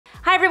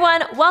Hi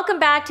everyone, welcome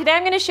back. Today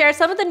I'm going to share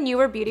some of the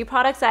newer beauty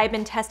products that I've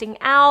been testing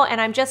out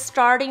and I'm just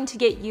starting to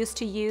get used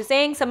to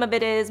using. Some of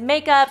it is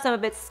makeup, some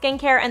of it's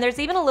skincare, and there's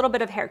even a little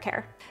bit of hair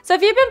care. So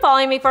if you've been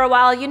following me for a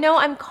while, you know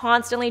I'm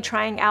constantly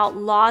trying out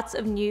lots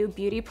of new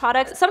beauty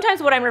products.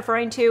 Sometimes what I'm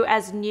referring to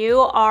as new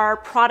are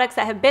products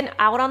that have been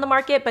out on the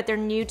market, but they're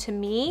new to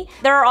me.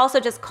 There are also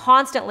just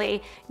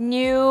constantly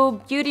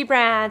new beauty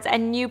brands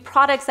and new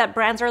products that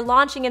brands are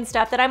launching and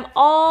stuff that I'm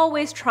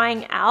always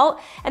trying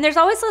out. And there's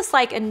always this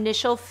like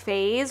initial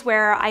phase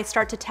where I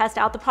start to test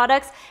out the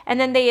products and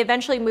then they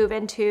eventually move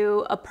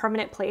into a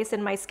permanent place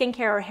in my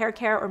skincare or hair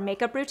care or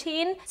makeup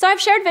routine. So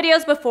I've shared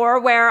videos before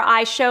where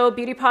I show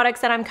beauty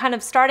products that I'm kind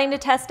of starting to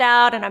test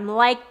out and I'm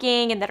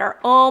liking and that are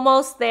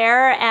almost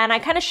there, and I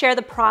kind of share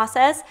the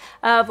process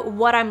of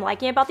what I'm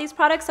liking about these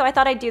products, so I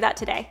thought I'd do that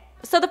today.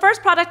 So the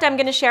first product I'm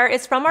going to share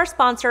is from our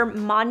sponsor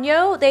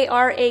Manyo. They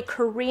are a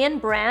Korean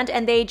brand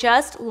and they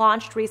just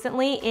launched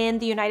recently in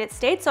the United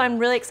States, so I'm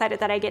really excited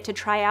that I get to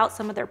try out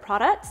some of their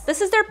products. This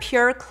is their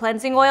pure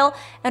cleansing oil,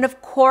 and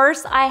of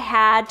course I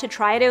had to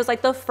try it. It was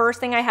like the first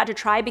thing I had to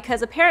try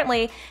because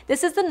apparently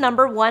this is the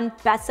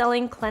 #1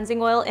 best-selling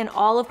cleansing oil in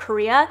all of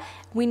Korea.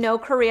 We know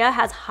Korea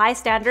has high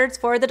standards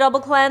for the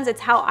double cleanse.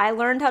 It's how I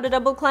learned how to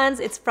double cleanse.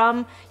 It's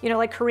from,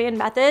 like Korean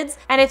methods.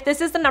 And if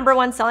this is the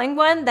 #1 selling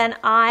one, then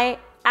I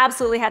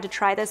absolutely had to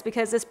try this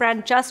because this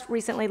brand just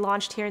recently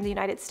launched here in the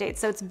United States,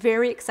 so it's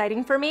very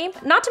exciting for me.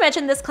 Not to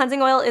mention this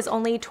cleansing oil is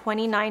only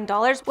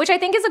 $29, which I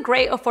think is a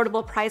great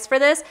affordable price for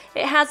this.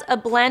 It has a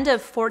blend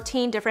of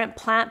 14 different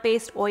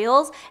plant-based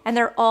oils and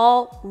they're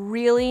all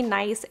really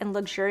nice and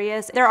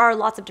luxurious. There are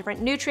lots of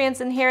different nutrients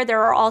in here.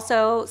 There are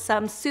also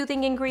some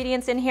soothing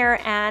ingredients in here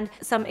and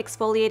some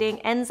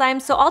exfoliating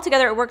enzymes. So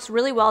altogether it works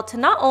really well to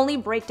not only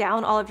break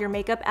down all of your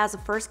makeup as a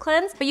first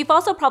cleanse, but you've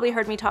also probably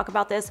heard me talk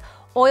about this.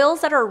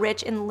 Oils that are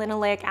rich in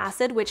linoleic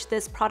acid, which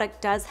this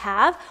product does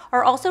have,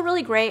 are also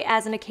really great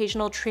as an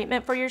occasional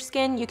treatment for your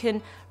skin. You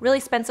can really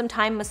spend some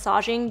time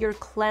massaging your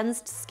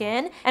cleansed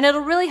skin and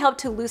it'll really help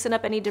to loosen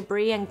up any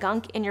debris and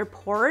gunk in your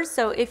pores.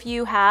 So if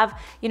you have,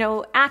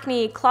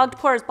 acne, clogged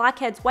pores,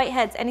 blackheads,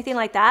 whiteheads, anything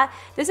like that,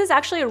 this is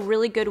actually a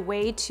really good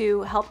way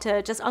to help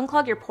to just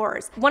unclog your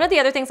pores. One of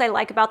the other things I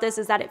like about this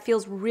is that it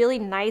feels really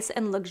nice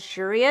and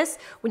luxurious.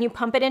 When you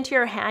pump it into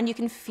your hand, you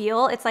can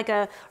feel it's like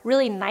a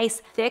really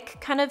nice, thick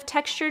kind of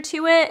texture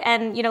to it.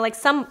 And like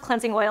some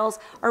cleansing oils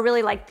are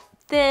really like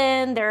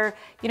thin, they're,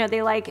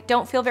 they like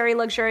don't feel very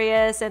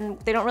luxurious and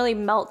they don't really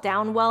melt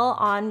down well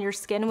on your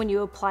skin when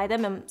you apply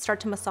them and start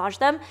to massage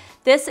them.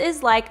 This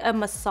is like a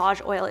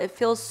massage oil. It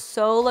feels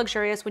so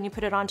luxurious when you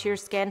put it onto your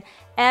skin.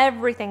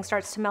 Everything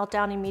starts to melt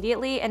down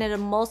immediately and it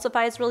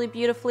emulsifies really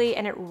beautifully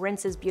and it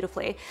rinses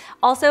beautifully.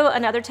 Also,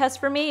 another test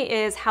for me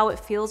is how it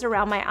feels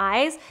around my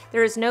eyes.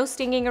 There is no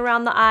stinging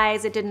around the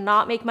eyes. It did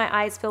not make my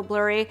eyes feel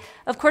blurry.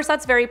 Of course,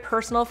 that's very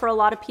personal for a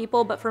lot of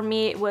people, but for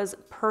me, it was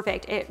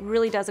perfect. It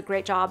really does a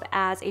great job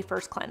as a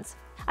first cleanse.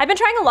 I've been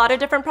trying a lot of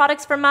different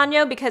products from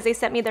Manyo because they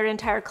sent me their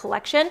entire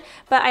collection,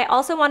 but I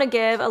also want to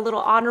give a little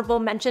honorable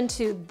mention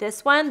to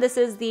this one. This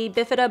is the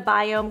Bifida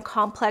Biome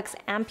Complex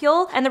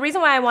Ampoule, and the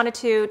reason why I wanted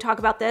to talk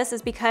about this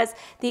is because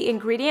the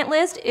ingredient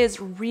list is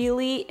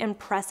really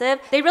impressive.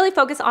 They really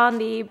focus on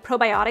the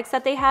probiotics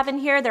that they have in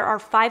here. There are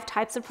 5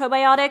 types of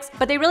probiotics,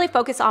 but they really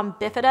focus on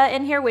Bifida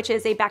in here, which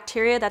is a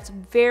bacteria that's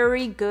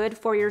very good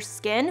for your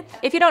skin.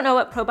 If you don't know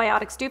what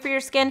probiotics do for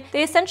your skin,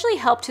 they essentially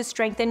help to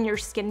strengthen your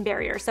skin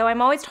barrier. So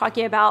I'm always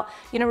talking about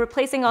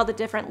replacing all the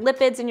different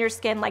lipids in your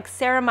skin like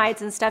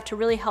ceramides and stuff to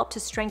really help to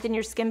strengthen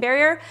your skin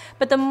barrier.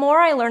 But the more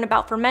I learn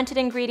about fermented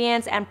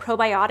ingredients and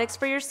probiotics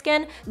for your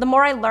skin, the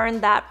more I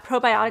learn that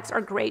probiotics are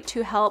great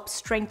to help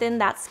strengthen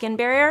that skin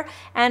barrier.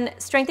 And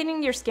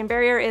strengthening your skin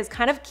barrier is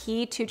kind of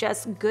key to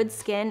just good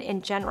skin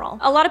in general.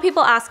 A lot of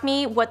people ask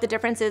me what the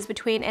difference is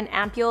between an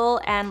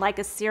ampoule and like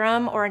a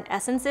serum or an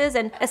essence is.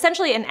 And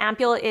essentially an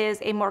ampoule is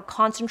a more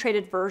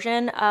concentrated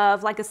version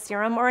of like a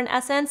serum or an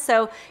essence.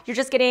 So you're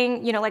just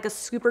getting, like a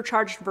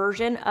supercharged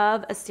version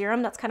of a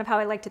serum. That's kind of how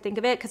I like to think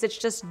of it because it's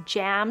just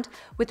jammed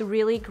with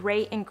really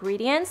great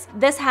ingredients.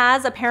 This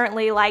has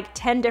apparently like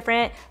 10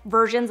 different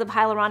versions of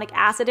hyaluronic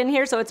acid in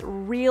here, so it's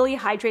really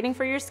hydrating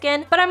for your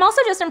skin. But I'm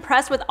also just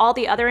impressed with all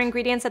the other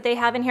ingredients that they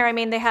have in here. I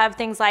mean, they have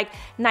things like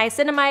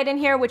niacinamide in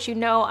here, which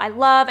I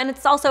love, and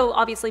it's also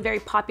obviously very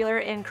popular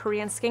in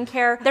Korean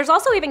skincare. There's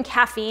also even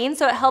caffeine,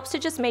 so it helps to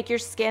just make your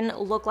skin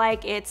look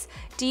like it's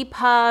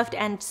depuffed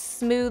and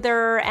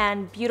smoother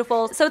and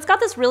beautiful. So it's got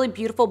this really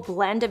beautiful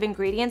blend of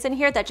ingredients in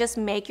here that just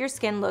make your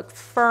skin look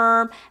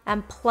firm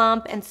and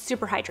plump and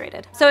super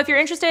hydrated. So if you're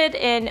interested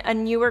in a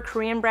newer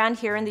Korean brand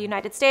here in the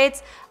United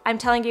States, I'm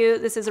telling you,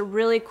 this is a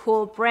really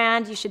cool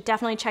brand. You should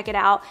definitely check it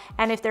out.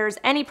 And if there's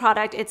any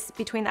product, it's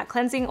between that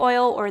cleansing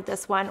oil or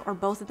this one or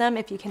both of them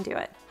if you can do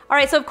it. All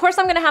right, so of course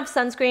I'm gonna have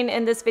sunscreen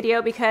in this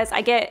video because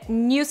I get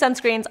new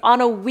sunscreens on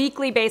a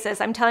weekly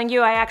basis. I'm telling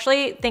you, I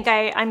actually think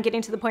I'm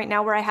getting to the point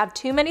now where I have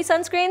too many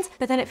sunscreens,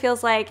 but then it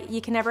feels like you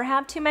can never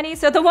have too many.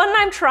 So the one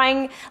I'm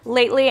trying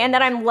lately and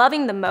that I'm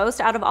loving the most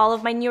out of all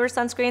of my newer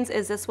sunscreens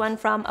is this one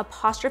from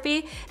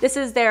Apostrophe. This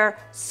is their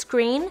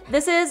Screen.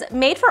 This is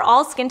made for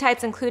all skin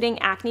types, including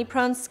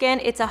acne-prone skin.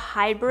 It's a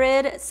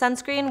hybrid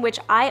sunscreen, which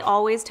I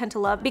always tend to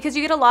love because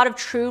you get a lot of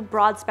true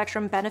broad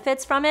spectrum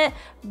benefits from it,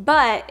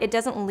 but it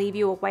doesn't leave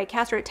you a white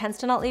cast, or it tends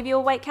to not leave you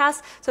a white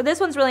cast. So this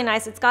one's really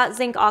nice. It's got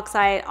zinc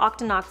oxide,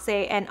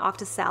 octinoxate, and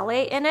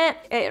octisalate in it.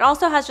 It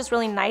also has just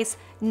really nice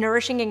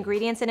nourishing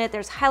ingredients in it.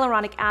 There's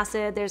hyaluronic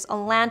acid, there's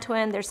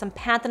allantoin, there's some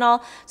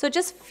panthenol. So it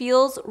just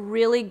feels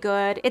really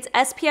good. It's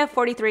SPF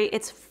 43,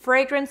 it's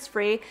fragrance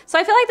free. So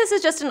I feel like this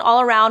is just an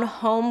all around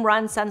home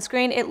run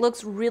sunscreen. It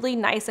looks really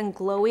nice and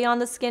glowy on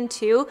the skin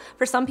too.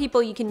 For some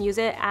people, you can use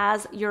it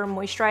as your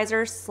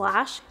moisturizer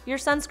slash your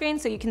sunscreen.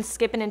 So you can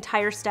skip an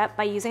entire step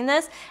by using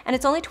this, and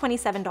it's only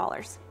 $27.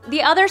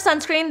 The other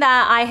sunscreen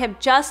that I have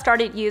just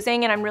started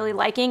using and I'm really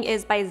liking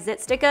is by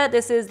ZitSticka.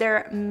 This is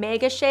their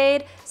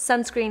Megashade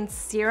Sunscreen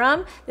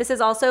Serum. This is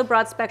also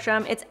broad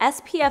spectrum. It's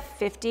SPF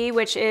 50,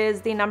 which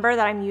is the number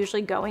that I'm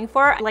usually going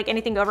for. Like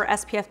anything over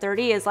SPF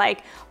 30 is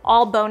like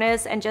all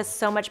bonus and just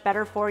so much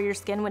better for your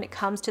skin when it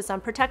comes to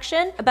sun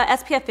protection. But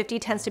SPF 50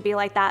 tends to be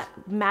like that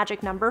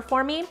magic number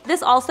for me.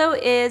 This also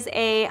is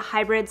a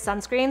hybrid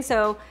sunscreen.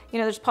 So, you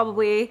know, there's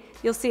probably,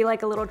 you'll see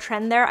like a little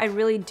trend there. I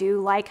really do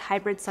like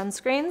hybrid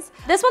sunscreens.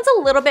 This one's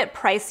a little bit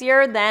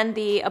pricier than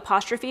the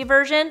Apostrophe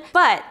version,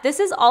 but this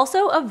is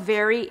also a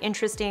very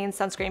interesting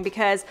sunscreen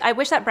because I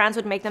wish that brands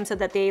would make them so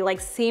that they like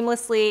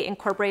seamlessly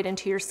incorporate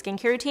into your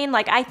skincare routine.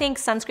 Like I think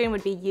sunscreen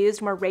would be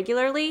used more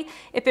regularly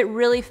if it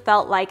really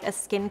felt like a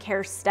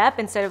skincare step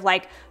instead of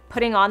like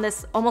putting on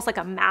this almost like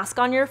a mask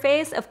on your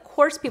face. Of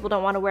course, people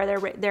don't want to wear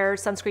their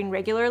sunscreen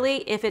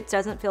regularly if it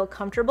doesn't feel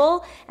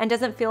comfortable and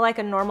doesn't feel like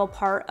a normal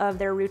part of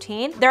their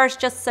routine. There's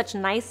just such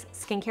nice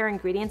skincare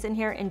ingredients in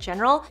here in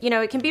general. You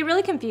know, it can be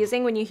really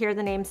confusing when you hear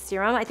the name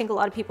serum. I think a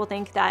lot of people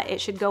think that it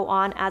should go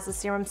on as a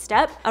serum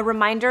step. A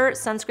reminder,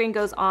 sunscreen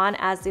goes on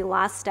as the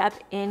last step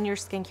in your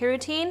skincare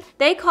routine.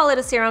 They call it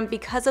a serum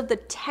because of the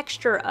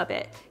texture of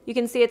it. You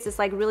can see it's this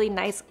like really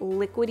nice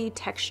liquidy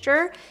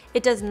texture.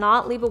 It does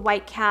not leave a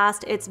white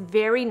cast. It's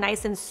very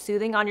nice and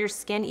soothing on your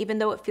skin, even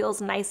though it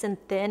feels nice and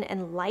thin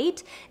and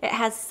light. It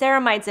has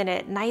ceramides in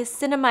it,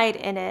 niacinamide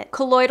in it,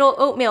 colloidal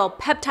oatmeal,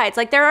 peptides.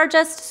 Like there are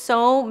just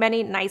so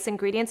many nice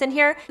ingredients in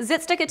here.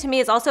 ZitSticka to me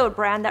is also a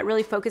brand that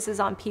really focuses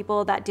on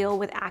people that deal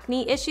with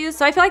acne issues.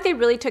 So I feel like they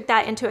really took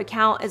that into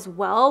account as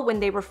well when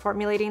they were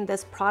formulating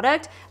this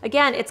product.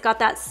 Again, it's got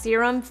that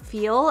serum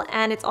feel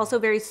and it's also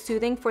very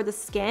soothing for the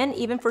skin,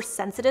 even for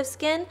sensitive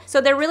skin. So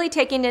they're really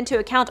taking into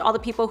account all the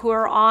people who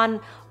are on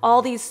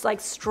all these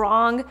like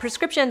strong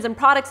prescriptions and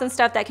products and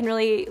stuff that can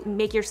really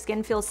make your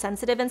skin feel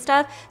sensitive and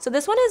stuff. So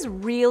this one is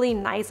really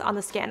nice on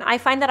the skin. I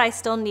find that I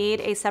still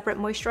need a separate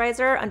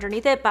moisturizer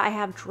underneath it, but I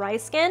have dry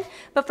skin.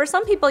 But for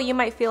some people, you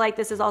might feel like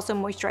this is also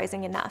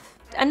moisturizing enough.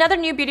 Another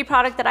new beauty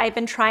product that I've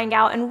been trying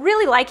out and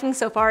really liking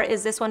so far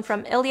is this one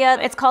from Ilia.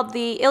 It's called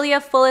the Ilia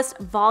Fullest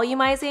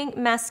Volumizing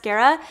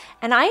Mascara.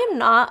 And I am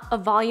not a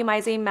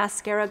volumizing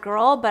mascara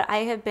girl, but I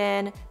have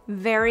been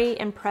very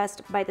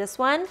impressed by this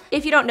one.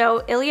 If you don't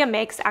know, Ilia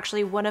makes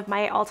actually one of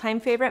my all-time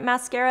favorite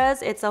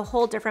mascaras. It's a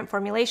whole different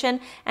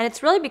formulation, and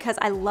it's really because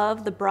I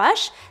love the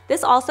brush.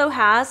 This also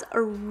has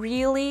a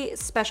really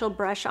special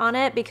brush on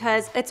it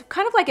because it's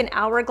kind of like an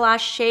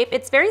hourglass shape.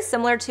 It's very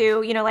similar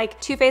to, you know, like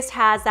Too Faced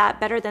has that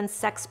Better Than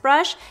Sex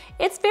brush.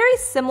 It's very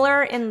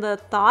similar in the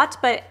thought,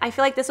 but I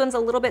feel like this one's a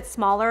little bit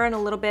smaller and a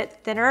little bit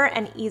thinner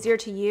and easier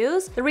to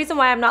use. The reason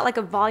why I'm not like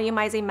a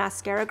volumizing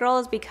mascara girl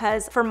is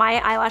because for my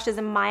eyelashes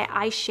and my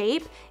eye shape,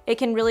 it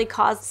can really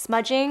cause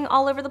smudging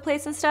all over the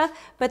place and stuff,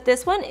 but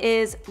this one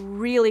is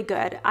really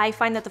good. I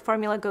find that the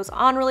formula goes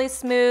on really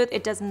smooth.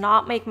 It does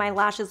not make my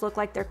lashes look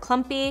like they're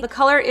clumpy. The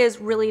color is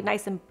really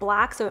nice and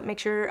black, so it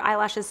makes your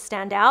eyelashes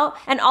stand out.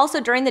 And also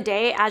during the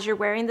day, as you're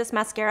wearing this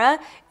mascara,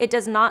 it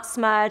does not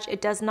smudge, it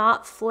does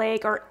not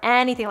flake or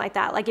anything like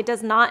that. Like it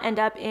does not end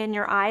up in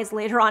your eyes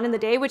later on in the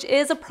day, which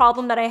is a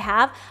problem that I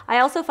have. I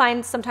also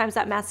find sometimes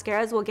that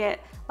mascaras will get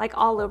like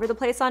all over the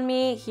place on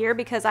me here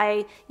because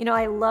I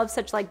love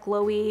such like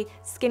glowy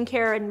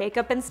skincare and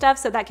makeup and stuff,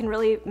 so that can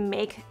really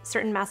make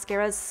certain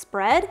mascaras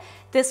spread.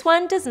 This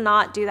one does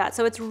not do that,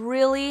 so it's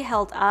really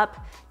held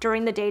up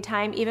during the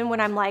daytime, even when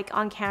I'm like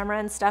on camera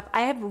and stuff.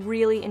 I have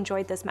really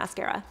enjoyed this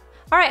mascara.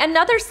 All right,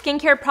 another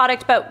skincare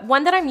product, but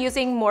one that I'm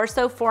using more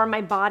so for my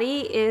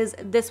body is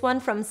this one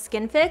from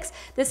SkinFix.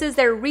 This is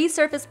their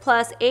Resurface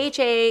Plus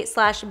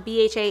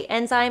AHA/BHA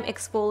enzyme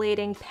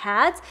exfoliating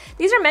pads.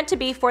 These are meant to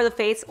be for the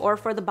face or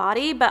for the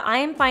body, but I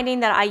am finding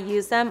that I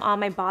use them on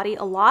my body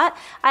a lot.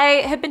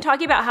 I have been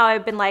talking about how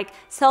I've been like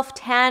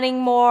self-tanning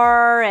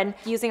more and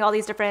using all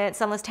these different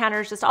sunless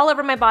tanners just all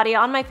over my body,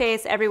 on my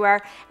face,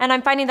 everywhere. And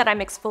I'm finding that I'm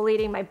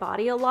exfoliating my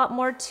body a lot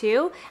more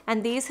too.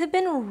 And these have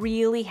been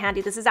really handy.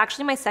 This is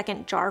actually my second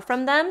second jar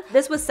from them.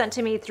 This was sent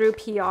to me through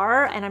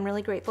PR, and I'm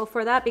really grateful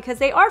for that because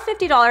they are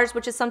 $50,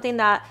 which is something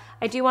that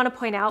I do want to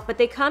point out, but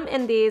they come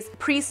in these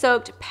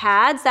pre-soaked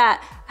pads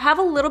that have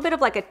a little bit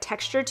of like a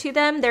texture to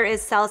them. There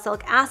is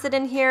salicylic acid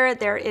in here,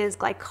 there is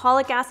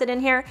glycolic acid in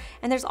here,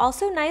 and there's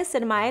also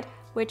niacinamide,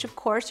 which of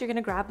course you're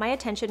gonna grab my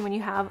attention when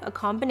you have a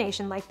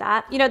combination like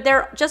that. You know,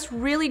 they're just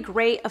really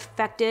great,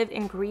 effective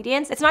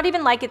ingredients. It's not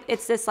even like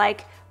it's this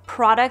like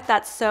product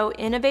that's so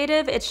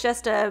innovative. It's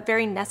just a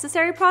very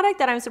necessary product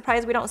that I'm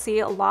surprised we don't see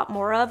a lot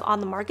more of on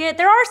the market.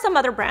 There are some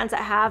other brands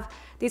that have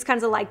these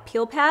kinds of like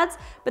peel pads,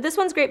 but this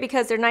one's great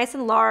because they're nice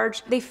and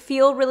large. They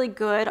feel really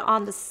good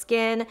on the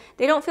skin.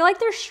 They don't feel like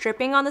they're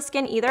stripping on the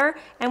skin either.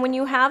 And when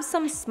you have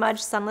some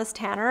smudged sunless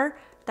tanner,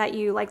 that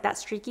you like that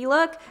streaky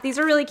look, these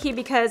are really key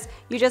because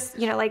you just,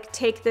 you know, like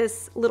take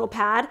this little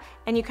pad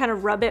and you kind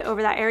of rub it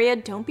over that area.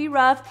 Don't be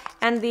rough.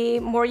 And the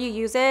more you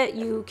use it,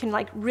 you can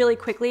like really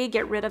quickly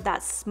get rid of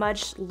that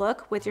smudged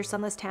look with your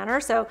sunless tanner.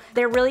 So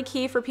they're really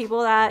key for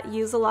people that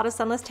use a lot of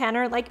sunless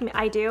tanner like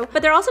I do.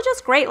 But they're also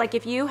just great. Like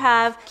if you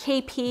have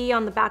KP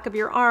on the back of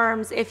your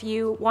arms, if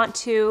you want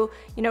to,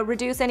 you know,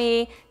 reduce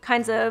any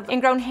kinds of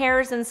ingrown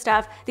hairs and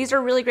stuff, these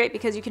are really great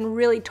because you can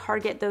really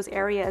target those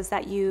areas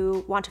that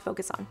you want to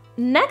focus on.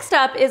 Next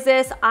up is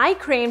this eye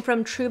cream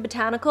from True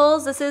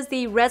Botanicals. This is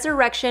the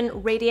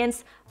Resurrection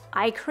Radiance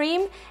eye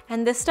cream,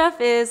 and this stuff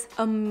is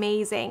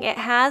amazing. It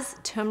has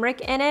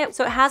turmeric in it,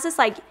 so it has this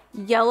like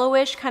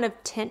yellowish kind of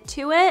tint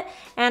to it,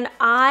 and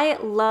I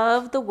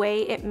love the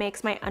way it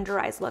makes my under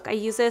eyes look. I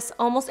use this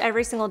almost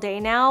every single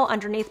day now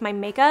underneath my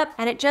makeup,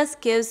 and it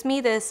just gives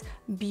me this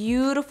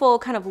beautiful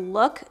kind of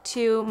look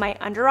to my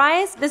under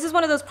eyes. This is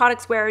one of those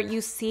products where you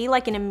see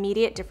like an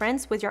immediate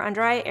difference with your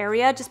under eye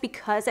area just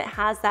because it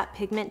has that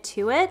pigment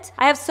to it.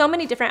 I have so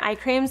many different eye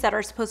creams that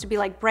are supposed to be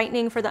like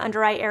brightening for the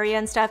under eye area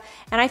and stuff,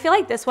 and I feel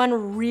like this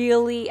one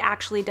really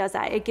actually does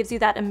that. It gives you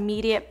that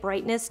immediate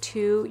brightness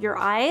to your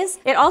eyes.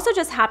 It also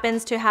just happens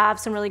to have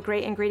some really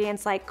great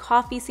ingredients like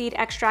coffee seed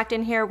extract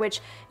in here, which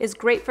is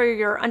great for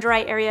your under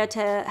eye area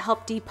to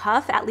help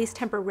depuff, at least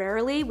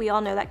temporarily. We all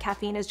know that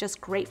caffeine is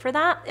just great for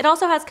that. It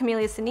also has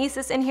camellia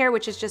sinensis in here,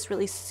 which is just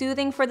really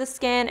soothing for the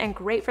skin and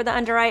great for the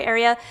under eye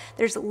area.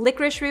 There's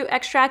licorice root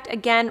extract,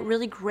 again,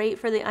 really great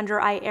for the under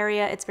eye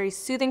area. It's very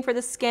soothing for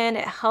the skin.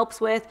 It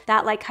helps with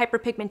that like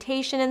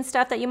hyperpigmentation and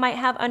stuff that you might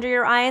have under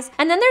your eyes.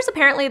 And then there's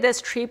apparently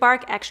this tree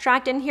bark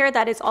extract in here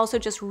that is also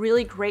just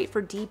really great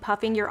for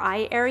depuffing your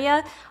eye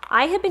area.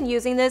 I have been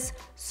using this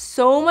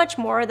so much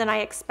more than I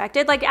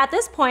expected. Like at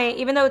this point,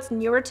 even though it's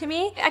newer to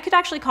me, I could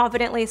actually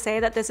confidently say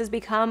that this has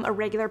become a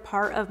regular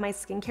part of my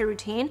skincare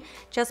routine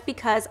just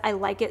because I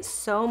like it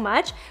so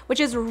much,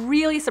 which is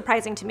really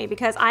surprising to me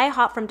because I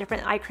hop from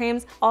different eye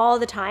creams all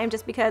the time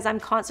just because I'm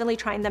constantly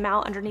trying them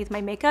out underneath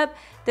my makeup.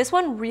 This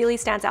one really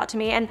stands out to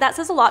me, and that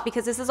says a lot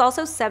because this is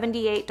also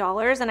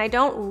 $78, and I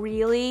don't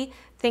really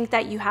think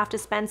that you have to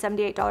spend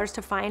 $78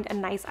 to find a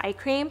nice eye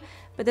cream,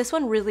 but this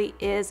one really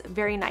is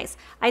very nice.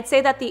 I'd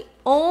say that the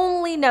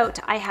only note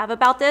I have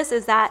about this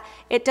is that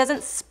it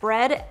doesn't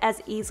spread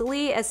as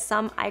easily as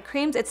some eye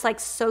creams. It's like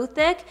so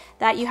thick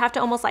that you have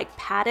to almost like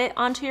pat it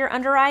onto your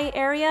under eye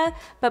area.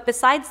 But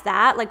besides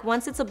that, like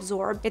once it's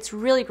absorbed, it's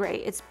really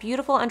great. It's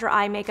beautiful under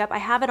eye makeup. I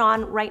have it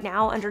on right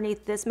now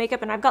underneath this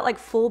makeup, and I've got like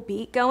full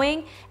beat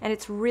going, and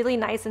it's really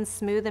nice and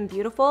smooth and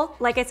beautiful.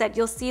 Like I said,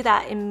 you'll see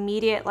that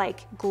immediate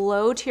like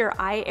glow to your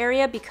eye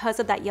area because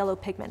of that yellow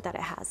pigment that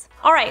it has.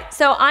 All right,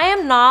 so I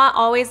am not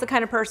always the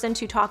kind of person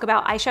to talk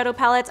about eyeshadow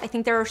palettes. I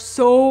think there are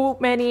so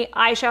many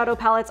eyeshadow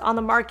palettes on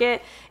the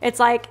market. It's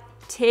like,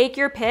 take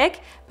your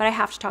pick, but I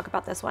have to talk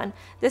about this one.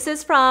 This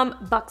is from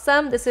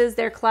Buxom. This is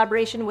their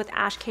collaboration with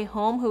Ash K.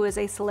 Holm, who is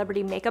a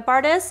celebrity makeup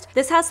artist.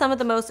 This has some of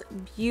the most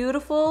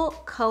beautiful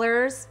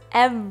colors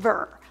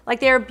ever. Like,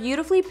 they are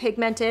beautifully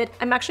pigmented.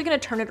 I'm actually gonna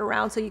turn it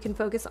around so you can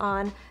focus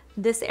on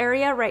this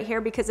area right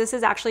here because this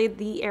is actually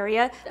the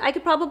area. I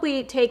could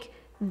probably take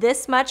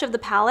this much of the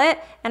palette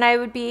and I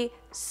would be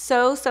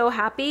so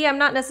happy. I'm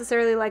not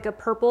necessarily like a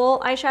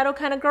purple eyeshadow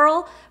kind of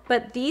girl,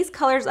 but these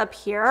colors up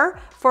here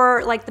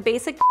for like the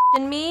basic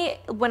in me,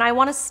 when I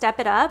want to step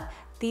it up,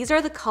 these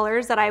are the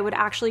colors that I would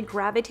actually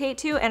gravitate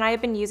to, and I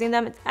have been using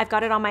them. I've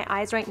got it on my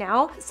eyes right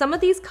now. Some of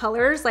these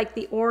colors, like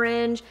the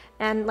orange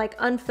and like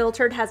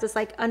Unfiltered has this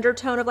like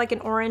undertone of like an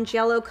orange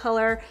yellow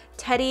color.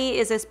 Teddy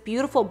is this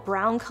beautiful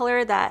brown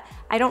color that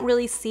I don't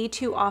really see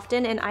too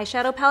often in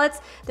eyeshadow palettes.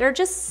 There are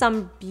just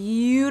some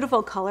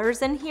beautiful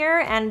colors in here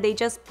and they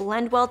just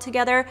blend well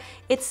together.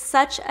 It's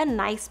such a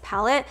nice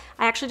palette.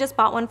 I actually just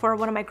bought one for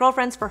one of my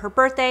girlfriends for her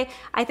birthday.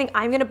 I think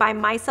I'm gonna buy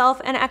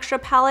myself an extra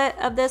palette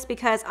of this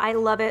because I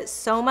love it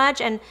so so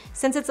much, and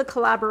since it's a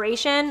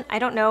collaboration, I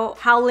don't know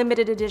how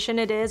limited edition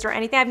it is or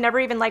anything. I've never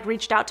even like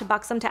reached out to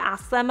Buxom to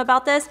ask them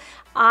about this.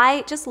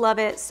 I just love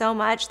it so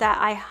much that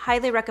I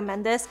highly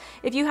recommend this.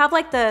 If you have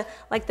like the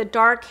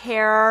dark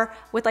hair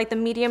with like the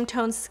medium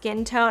tone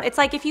skin tone, it's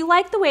like if you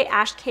like the way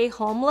Ash K.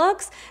 Holm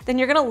looks, then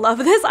you're gonna love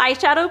this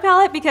eyeshadow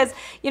palette because,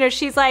 you know,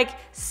 she's like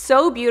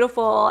so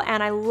beautiful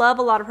and I love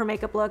a lot of her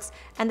makeup looks,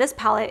 and this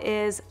palette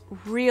is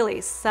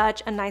really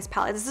such a nice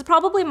palette. This is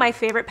probably my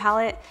favorite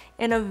palette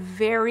in a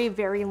very,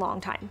 very long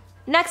time.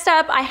 Next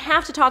up, I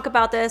have to talk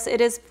about this.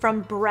 It is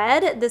from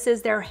Bread. This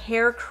is their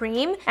hair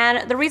cream.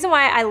 And the reason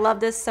why I love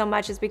this so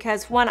much is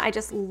because, one, I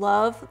just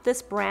love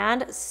this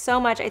brand so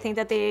much. I think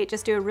that they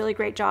just do a really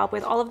great job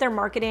with all of their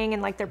marketing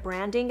and like their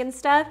branding and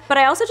stuff. But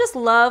I also just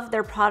love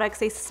their products.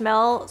 They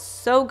smell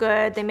so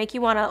good. They make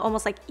you want to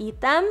almost like eat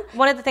them.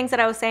 One of the things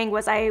that I was saying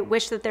was I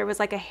wish that there was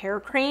like a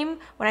hair cream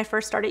when I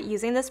first started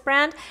using this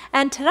brand.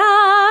 And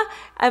ta-da!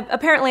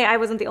 Apparently I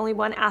wasn't the only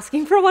one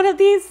asking for one of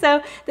these.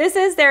 So this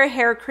is their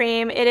hair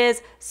cream. It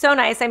is so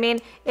nice. I mean,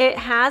 it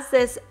has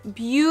this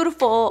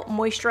beautiful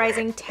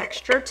moisturizing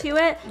texture to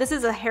it. This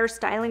is a hair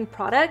styling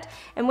product.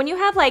 And when you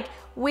have like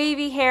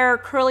wavy hair,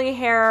 curly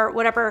hair,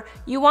 whatever,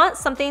 you want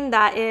something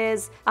that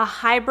is a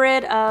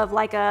hybrid of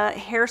like a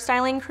hair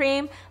styling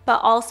cream, but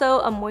also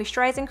a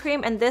moisturizing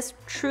cream. And this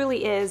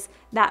truly is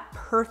that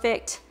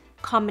perfect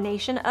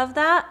combination of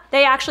that.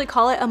 They actually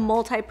call it a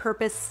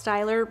multi-purpose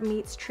styler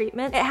meets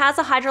treatment. It has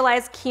a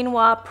hydrolyzed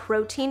quinoa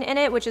protein in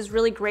it, which is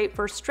really great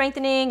for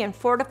strengthening and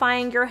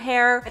fortifying your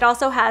hair. It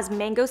also has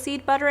mango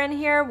seed butter in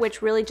here,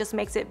 which really just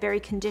makes it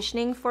very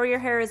conditioning for your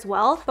hair as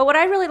well. But what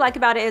I really like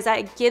about it is that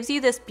it gives you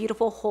this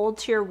beautiful hold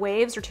to your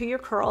waves or to your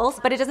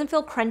curls, but it doesn't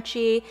feel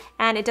crunchy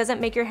and it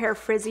doesn't make your hair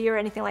frizzy or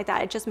anything like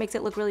that. It just makes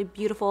it look really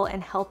beautiful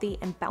and healthy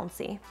and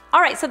bouncy.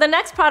 All right, so the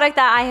next product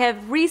that I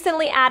have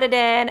recently added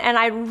in and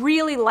I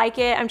really like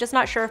it, I'm just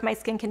not sure if my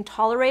skin can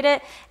tolerate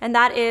it, and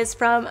that is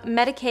from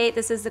Medik8.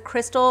 This is the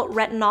Crystal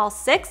Retinol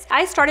 6.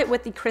 I started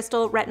with the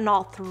Crystal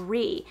Retinol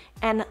 3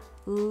 and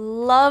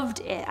loved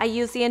it. I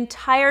used the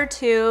entire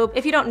tube.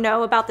 If you don't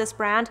know about this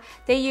brand,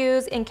 they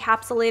use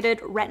encapsulated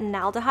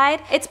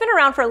retinaldehyde. It's been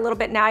around for a little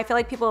bit now. I feel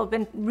like people have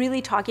been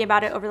really talking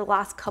about it over the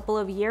last couple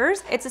of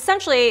years. It's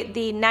essentially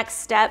the next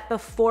step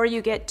before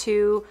you get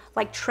to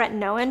like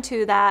tretinoin,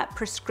 to that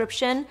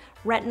prescription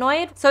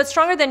retinoid. So it's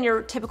stronger than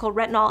your typical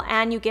retinol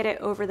and you get it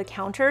over the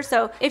counter.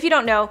 So if you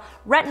don't know,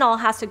 retinol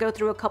has to go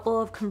through a couple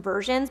of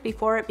conversions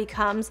before it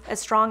becomes as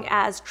strong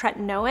as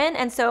tretinoin.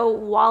 And so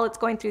while it's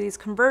going through these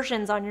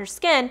conversions on your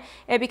skin,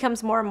 it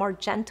becomes more and more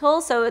gentle.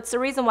 So it's the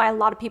reason why a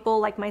lot of people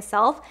like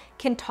myself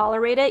can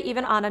tolerate it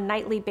even on a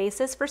nightly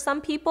basis for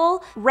some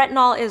people.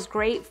 Retinol is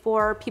great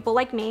for people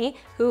like me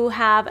who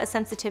have a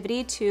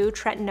sensitivity to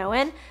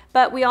tretinoin,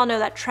 but we all know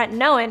that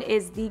tretinoin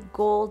is the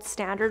gold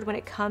standard when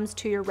it comes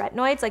to your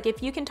retinoids. Like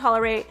if you can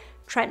tolerate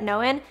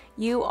tretinoin,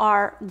 you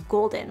are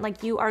golden.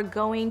 Like you are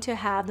going to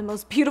have the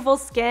most beautiful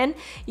skin.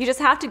 You just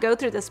have to go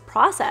through this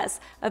process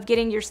of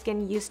getting your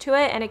skin used to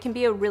it, and it can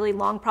be a really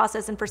long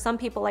process. And for some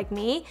people like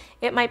me,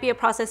 it might be a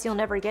process you'll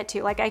never get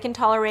to. Like I can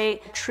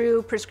tolerate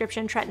true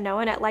prescription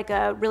tretinoin at like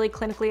a really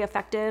clinically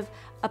effective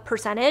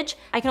percentage.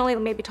 I can only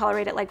maybe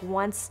tolerate it like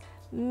once,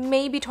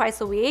 maybe twice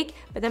a week,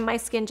 but then my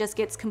skin just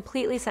gets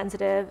completely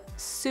sensitive,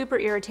 super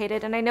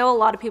irritated. And I know a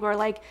lot of people are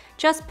like,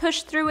 just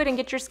push through it and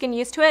get your skin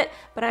used to it.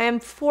 But I am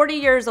 40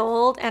 years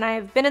old and I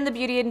have been in the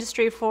beauty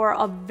industry for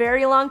a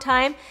very long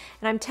time.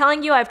 And I'm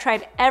telling you, I've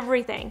tried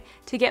everything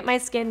to get my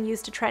skin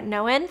used to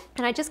tretinoin,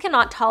 and I just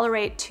cannot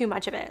tolerate too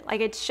much of it.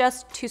 Like it's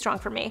just too strong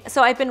for me.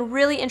 So I've been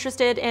really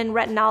interested in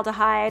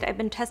retinaldehyde. I've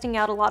been testing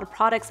out a lot of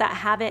products that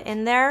have it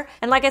in there.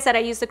 And like I said, I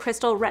used the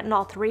Crystal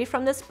Retinol 3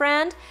 from this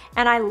brand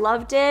and I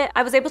loved it.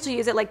 I was able to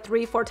use it like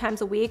 3-4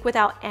 times a week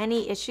without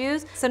any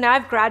issues. So now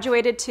I've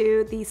graduated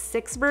to the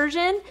 6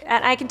 version,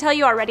 and I can tell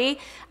you already,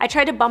 I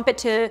tried to bump it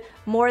to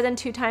more than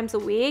 2 times a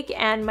week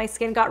and my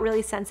skin got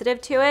really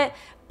sensitive to it.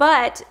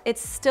 But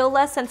it's still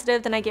less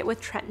sensitive than I get with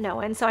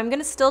tretinoin. So I'm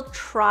gonna still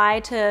try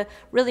to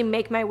really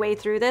make my way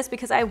through this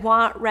because I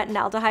want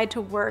retinaldehyde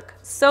to work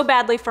so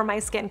badly for my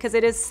skin because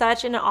it is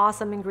such an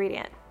awesome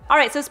ingredient. All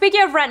right, so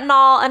speaking of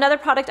retinol, another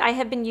product I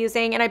have been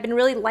using and I've been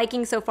really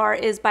liking so far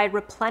is by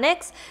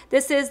Replenix.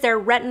 This is their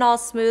Retinol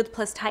Smooth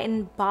Plus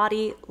Tighten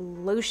Body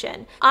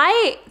Lotion.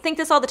 I think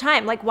this all the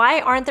time, like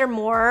why aren't there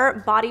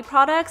more body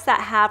products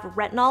that have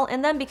retinol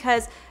in them?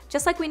 Because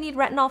just like we need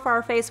retinol for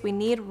our face, we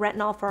need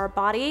retinol for our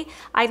body.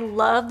 I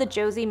love the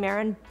Josie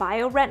Maran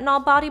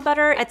Bio-Retinol Body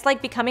Butter. It's like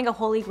becoming a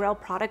holy grail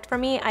product for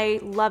me. I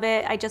love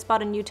it. I just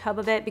bought a new tub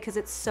of it because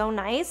it's so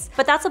nice.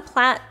 But that's a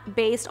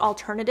plant-based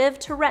alternative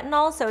to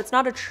retinol, so it's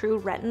not a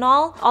true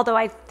retinol, although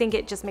I think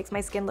it just makes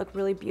my skin look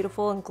really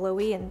beautiful and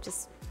glowy and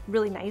just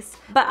really nice.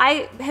 But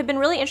I have been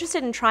really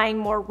interested in trying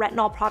more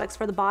retinol products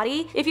for the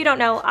body. If you don't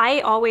know,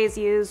 I always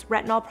use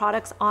retinol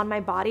products on my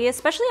body,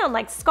 especially on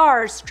like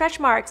scars, stretch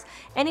marks,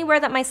 anywhere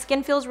that my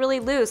skin feels really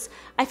loose.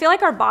 I feel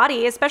like our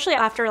body, especially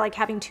after like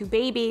having 2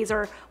 babies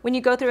or when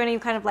you go through any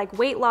kind of like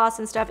weight loss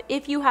and stuff,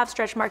 if you have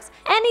stretch marks,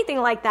 anything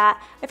like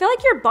that, I feel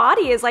like your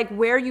body is like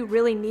where you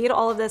really need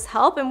all of this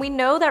help. And we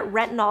know that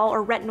retinol,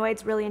 or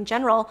retinoids really in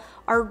general,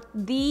 are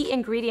the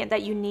ingredient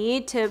that you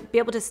need to be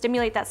able to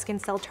stimulate that skin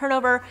cell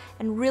turnover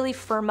and really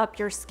firm up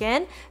your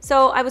skin.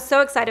 So I was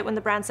so excited when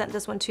the brand sent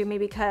this one to me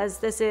because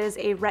this is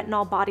a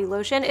retinol body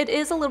lotion. It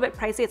is a little bit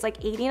pricey, it's like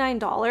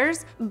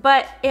 $89,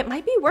 but it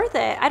might be worth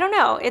it. I don't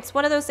know. It's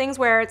one of those things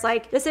where it's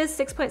like, this is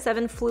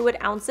 6.7 fluid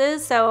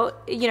ounces. So,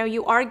 you know,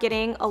 you are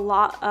getting a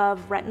lot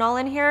of retinol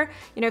in here.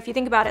 You know, if you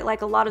think about it,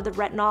 like a lot of the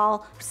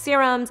retinol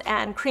serums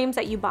and creams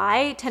that you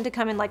buy tend to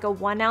come in like a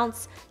 1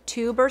 ounce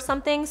tube or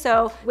something.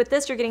 So with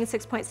this, you're getting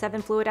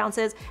 6.7 fluid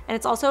ounces, and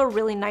it's also a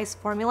really nice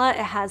formula. It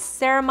has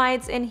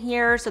ceramides in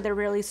here, so they're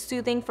really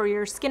soothing for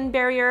your skin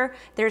barrier.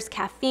 There's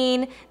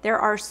caffeine, there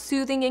are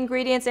soothing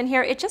ingredients in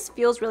here. It just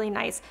feels really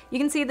nice. You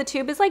can see the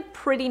tube is like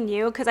pretty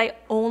new because I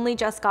only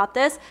just got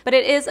this, but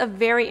it is a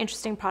very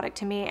interesting product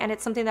to me, and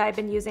it's something that I've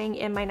been using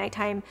in my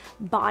nighttime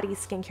body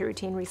skincare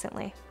routine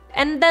recently.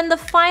 And then the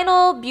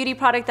final beauty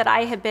product that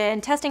I have been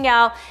testing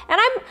out,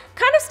 and I'm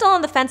kind of still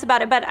on the fence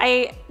about it, but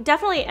I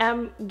definitely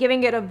am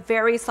giving it a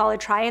very solid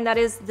try, and that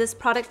is this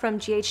product from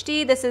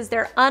GHD. This is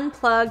their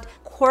Unplugged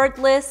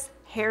Cordless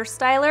hair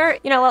styler.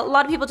 You know, a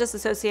lot of people just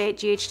associate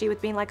GHD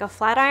with being like a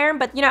flat iron,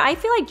 but you know, I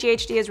feel like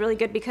GHD is really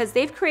good because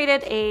they've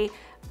created a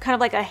kind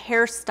of like a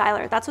hair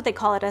styler. That's what they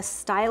call it, a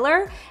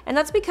styler. And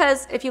that's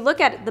because if you look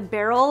at the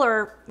barrel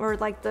or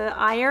like the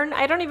iron,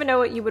 I don't even know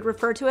what you would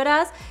refer to it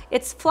as.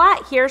 It's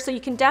flat here, so you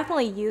can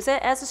definitely use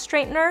it as a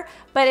straightener,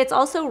 but it's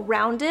also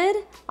rounded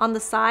on the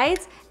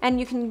sides, and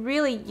you can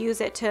really use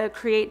it to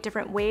create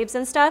different waves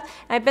and stuff.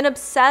 And I've been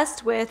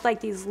obsessed with like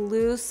these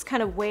loose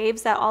kind of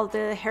waves that all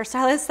the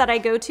hairstylists that I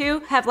go to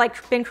have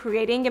like been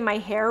creating in my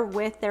hair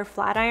with their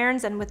flat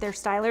irons and with their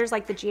stylers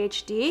like the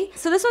GHD.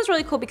 So this one's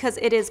really cool because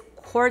it is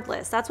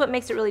cordless. That's what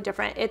makes it really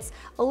different. It's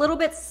a little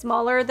bit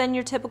smaller than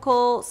your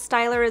typical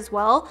styler as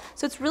well,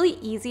 so it's really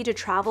easy to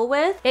travel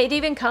with. It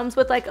even comes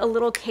with like a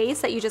little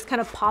case that you just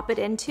kind of pop it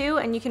into,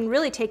 and you can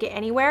really take it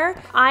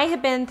anywhere. I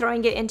have been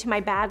throwing it into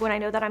my bag when I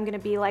know that I'm gonna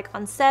be like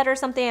on set or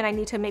something and I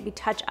need to maybe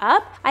touch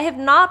up. I have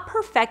not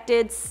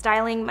perfected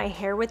styling my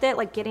hair with it,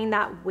 like getting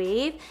that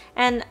wave,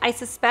 and I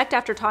suspect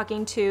after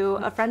talking to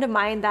a friend of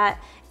mine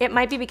that it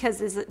might be because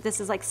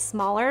this is like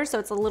smaller, so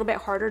it's a little bit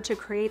harder to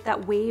create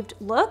that waved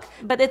look,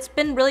 but it's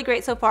been really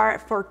great so far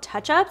for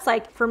touch-ups.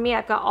 Like for me,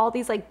 I've got all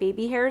these like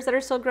baby hairs that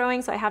are still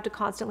growing, so I have to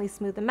constantly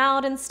smooth them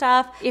out and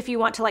stuff. If you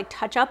want to like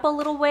touch up a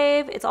little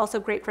wave, it's also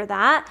great for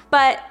that.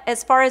 But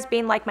as far as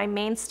being like my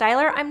main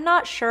styler, I'm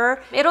not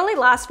sure. It only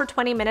lasts for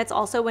 20 minutes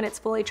also when it's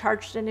fully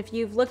charged, and if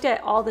you've looked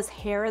at all this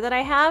hair that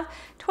I have,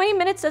 20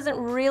 minutes doesn't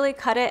really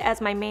cut it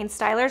as my main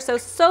styler.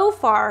 So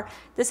far,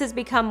 this has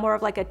become more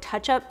of like a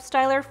touch-up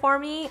styler for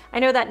me. I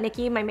know that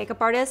Nikki, my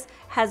makeup artist,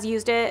 has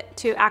used it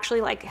to actually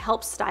like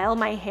help style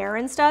my hair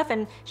and stuff,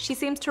 and she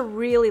seems to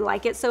really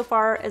like it so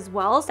far as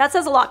well. So that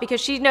says a lot because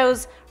she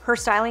knows her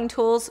styling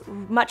tools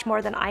much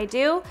more than I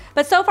do.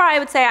 But so far I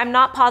would say I'm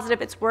not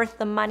positive it's worth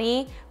the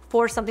money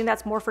for something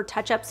that's more for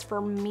touch-ups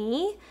for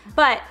me,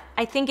 but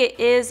I think it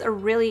is a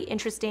really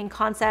interesting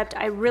concept.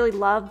 I really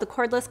love the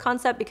cordless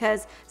concept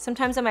because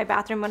sometimes in my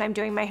bathroom when I'm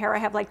doing my hair, I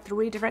have like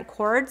 3 different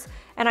cords,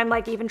 and I'm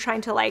like even trying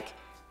to like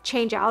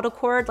change out a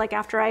cord. Like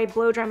after I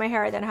blow dry my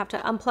hair, I then have to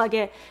unplug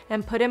it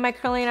and put in my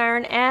curling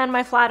iron and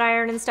my flat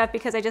iron and stuff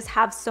because I just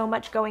have so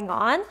much going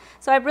on.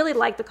 So I really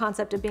like the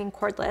concept of being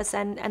cordless,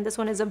 and this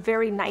one is a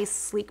very nice,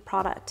 sleek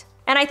product.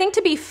 And I think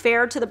to be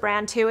fair to the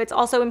brand too, it's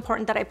also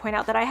important that I point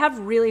out that I have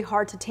really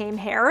hard to tame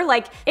hair.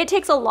 Like it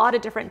takes a lot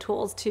of different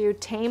tools to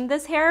tame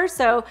this hair.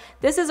 So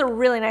this is a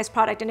really nice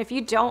product. And if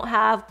you don't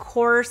have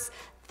coarse,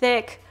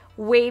 thick,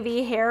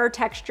 wavy hair,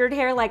 textured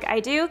hair like I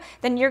do,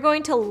 then you're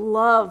going to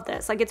love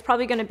this. Like it's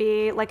probably gonna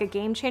be like a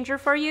game changer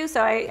for you.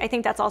 So I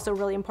think that's also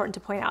really important to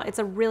point out. It's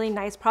a really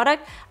nice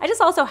product. I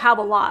just also have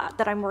a lot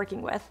that I'm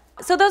working with.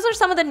 So those are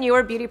some of the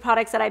newer beauty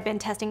products that I've been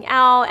testing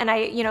out, and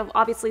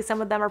obviously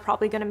some of them are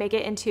probably gonna make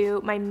it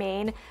into my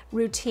main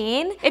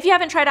routine. If you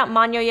haven't tried out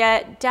Manyo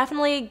yet,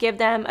 definitely give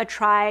them a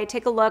try.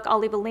 Take a look. I'll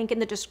leave a link in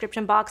the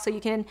description box so you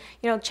can,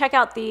 check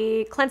out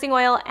the cleansing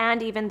oil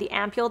and even the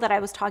Ampoule that I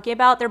was talking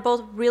about. They're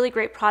both really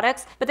great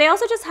products, but they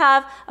also just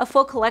have a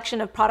full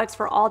collection of products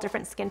for all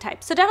different skin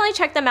types. So definitely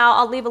check them out.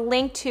 I'll leave a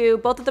link to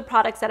both of the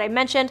products that I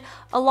mentioned,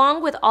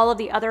 along with all of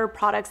the other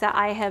products that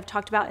I have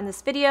talked about in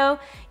this video.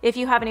 If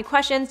you have any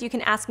questions, you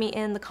can ask me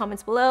in the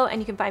comments below,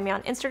 and you can find me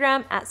on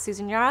Instagram at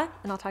Yara,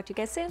 and I'll talk to you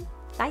guys soon.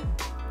 Bye.